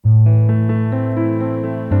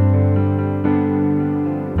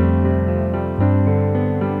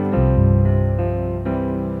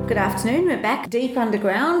afternoon. We're back deep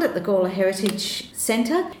underground at the Gawler Heritage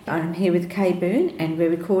Centre. I'm here with Kay Boone and we're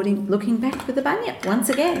recording Looking Back with the Bunyip once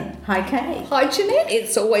again. Hi, Kay. Hi, Jeanette.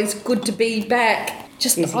 It's always good to be back.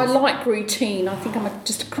 I like routine. I think I'm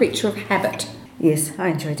just a creature of habit. Yes, I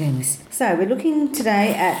enjoy doing this. So we're looking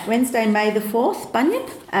today at Wednesday, May the 4th, Bunyip,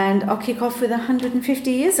 and I'll kick off with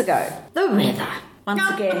 150 years ago. The weather, once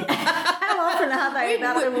again. How often are they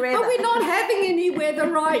about the weather? But we're not having any weather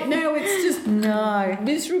right now. It's just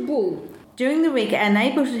miserable. During the week, our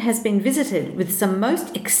neighbourhood has been visited with some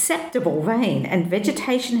most acceptable rain, and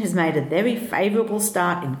vegetation has made a very favourable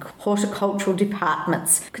start in horticultural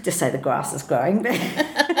departments. Could just say the grass is growing there.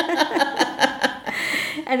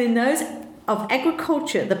 And in those of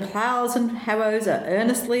agriculture, the ploughs and harrows are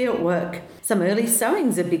earnestly at work. Some early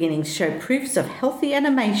sowings are beginning to show proofs of healthy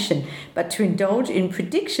animation, but to indulge in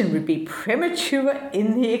prediction would be premature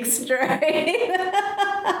in the extreme.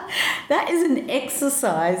 That is an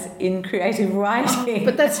exercise in creative writing.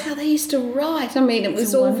 But that's how they used to write. I mean, it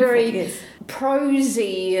was all very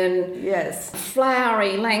prosy and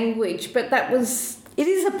flowery language, but that was... It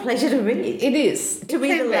is a pleasure to read. It is. To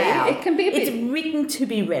read aloud. It can be a bit... It's written to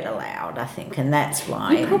be read aloud, I think, and that's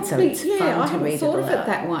why. It's fun to read it aloud. I haven't thought of it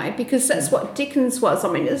that way, because that's what Dickens was.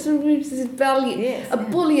 I mean, it's a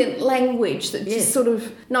buoyant language that just sort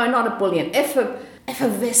of... No, not a buoyant.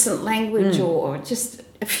 Effervescent language or just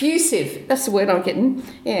effusive. That's the word I'm getting.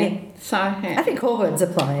 Yeah. So, I think all words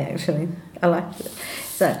apply, actually. I like it.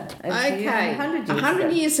 So, okay.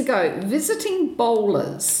 100 years ago, visiting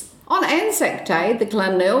bowlers. On Anzac Day, the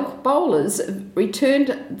Glenelg bowlers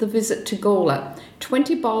returned the visit to Gawler,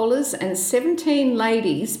 20 bowlers and 17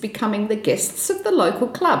 ladies becoming the guests of the local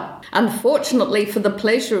club. Unfortunately for the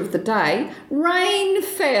pleasure of the day, rain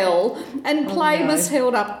fell and play was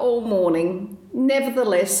held up all morning.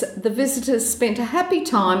 Nevertheless, the visitors spent a happy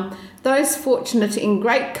time, those fortunate in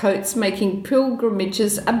great coats making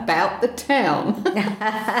pilgrimages about the town.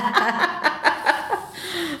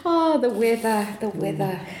 Oh, the weather.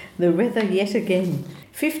 The weather yet again.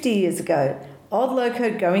 50 years ago, Old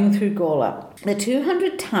Loco going through Gawler. The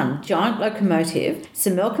 200-ton giant locomotive,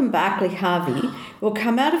 Sir Malcolm Barclay Harvey, will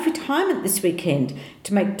come out of retirement this weekend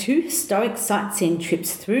to make 2 historic sightseeing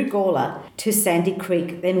trips through Gawler to Sandy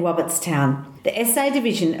Creek, then Robertstown. The SA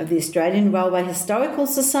division of the Australian Railway Historical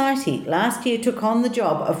Society last year took on the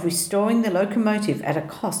job of restoring the locomotive at a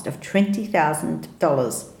cost of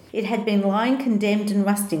 $20,000. It had been lying condemned and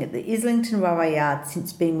rusting at the Islington Railway Yard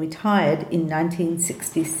since being retired in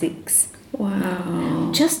 1966.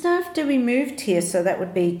 Wow. Just after we moved here, so that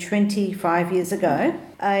would be 25 years ago,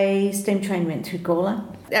 a steam train went through Gawler.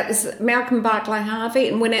 That was Malcolm Barclay Harvey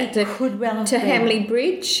and went out to Hamley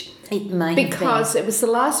Bridge. It may because it was the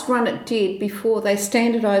last run it did before they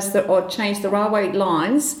standardised or changed the railway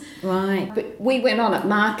lines. Right. But we went on it.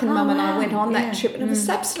 Mark and Mum and I went on that trip, and it was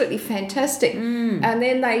absolutely fantastic. And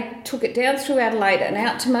then they took it down through Adelaide and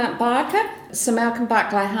out to Mount Barker. So Malcolm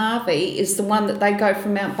Barclay Harvey is the one that they go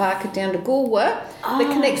from Mount Barker down to Goolwa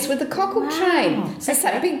that connects with the Cockle train. So it's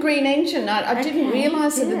that big green engine. I didn't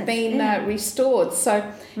realise it had been restored. So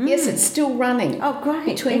yes, it's still running. Oh, great.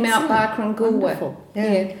 Between Mount Barker and Goolwa. Wonderful.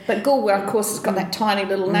 Yeah. But Goolwa, of course, has got that tiny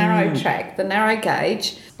little narrow track, the narrow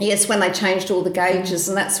gauge. Yes, when they changed all the gauges,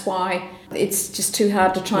 and that's why it's just too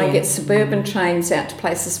hard to try and get suburban trains out to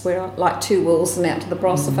places where, like Two Wells and out to the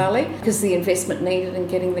Barossa Valley, because the investment needed in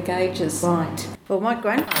getting the gauges. Right. Well, my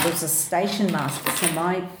grandfather was a station master, so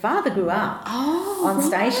my father grew up on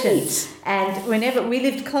stations. And whenever we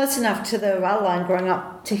lived close enough to the rail line growing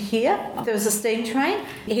up to here, there was a steam train,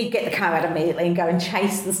 he'd get the car out immediately and go and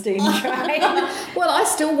chase the steam train. Well, I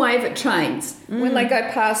still wave at trains when they go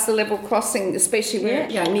past the level crossing, especially where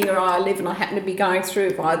near where I live, and I happen to be going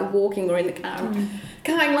through either walking or in the car.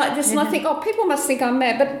 Going like this, and I think, people must think I'm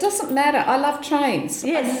mad, but it doesn't matter. I love trains.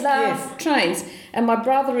 Yes, I love trains. And my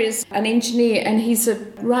brother is an engineer, and he's a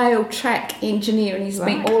rail track engineer, and he's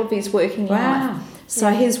spent all of his working life. So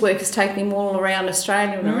his work has taken him all around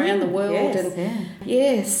Australia and around the world.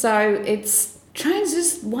 So it's... Trains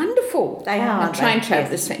is wonderful. They are. And train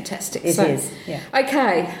travel is fantastic. It is. Yeah.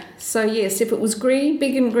 Okay. So yes, if it was green,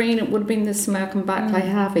 big and green, it would have been this Malcolm Barclay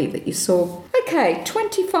Harvey that you saw. Okay,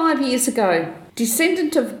 25 years ago,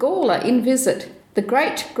 descendant of Gawler in visit, the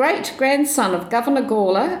great-great-grandson of Governor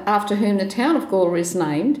Gawler, after whom the town of Gawler is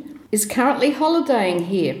named, is currently holidaying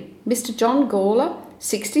here. Mr. John Gawler,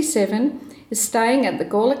 67, is staying at the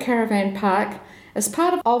Gawler Caravan Park as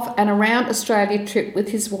part of an around Australia trip with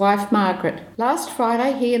his wife Margaret. Last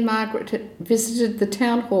Friday, he and Margaret visited the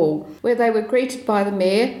town hall, where they were greeted by the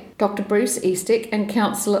Mayor, Dr. Bruce Eastick, and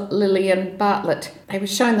Councillor Lillian Bartlett. They were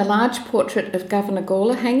shown the large portrait of Governor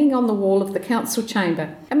Gawler hanging on the wall of the council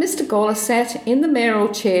chamber, and Mr. Gawler sat in the mayoral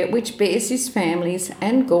chair, which bears his family's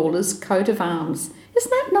and Gawler's coat of arms.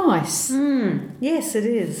 Isn't that nice? Yes, it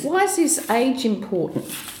is. Why is his age important?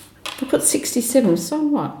 I put 67, so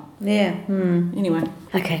what? Yeah. Anyway.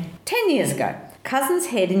 Okay. 10 years ago, cousins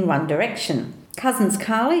head in one direction. Cousins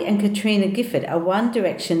Carly and Katrina Gifford are One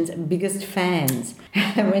Direction's biggest fans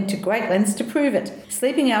and went to great lengths to prove it,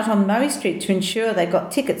 sleeping out on Murray Street to ensure they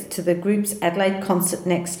got tickets to the group's Adelaide concert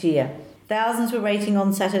next year. Thousands were waiting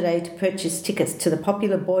on Saturday to purchase tickets to the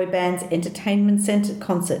popular boy band's Entertainment Centre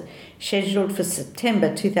concert, scheduled for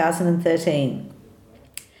September 2013.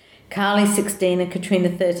 Carly, 16, and Katrina,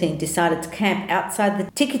 13, decided to camp outside the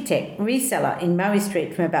Ticketek reseller in Murray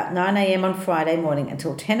Street from about 9 a.m. on Friday morning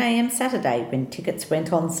until 10 a.m. Saturday, when tickets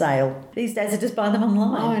went on sale. These days I just buy them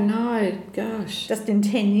online. I know, gosh. Just in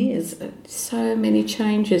 10 years. So many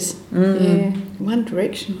changes. Yeah, One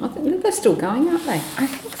Direction. I think they're still going, aren't they? I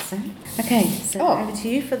think so. Okay, so over to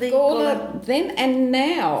you for the Gawler Then and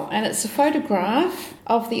Now. And it's a photograph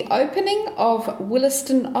of the opening of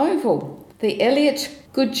Williston Oval. The Elliot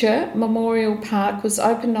Goodger Memorial Park was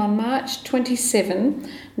opened on March 27,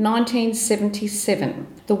 1977.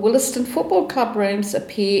 The Williston Football Club rooms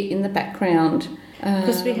appear in the background.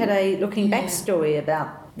 Because we had a looking back story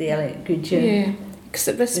about the Elliot Goodger. Yeah, because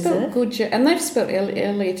they spelled Goodger, and they've spelled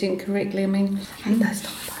Elliot incorrectly. I mean, I hate those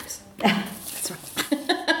typos. That's right.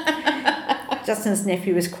 Justin's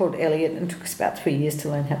nephew was called Elliot and took us about 3 years to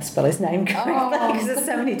learn how to spell his name correctly because there's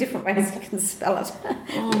so many different ways you can spell it.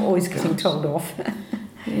 I'm always getting told off.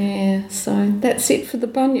 Yeah, so that's it for the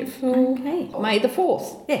Bunyip Fool. Okay. May the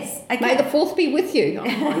 4th. Yes. Okay. May the 4th be with you. Oh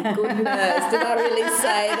my goodness, did I really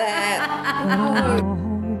say that?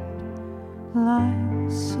 No.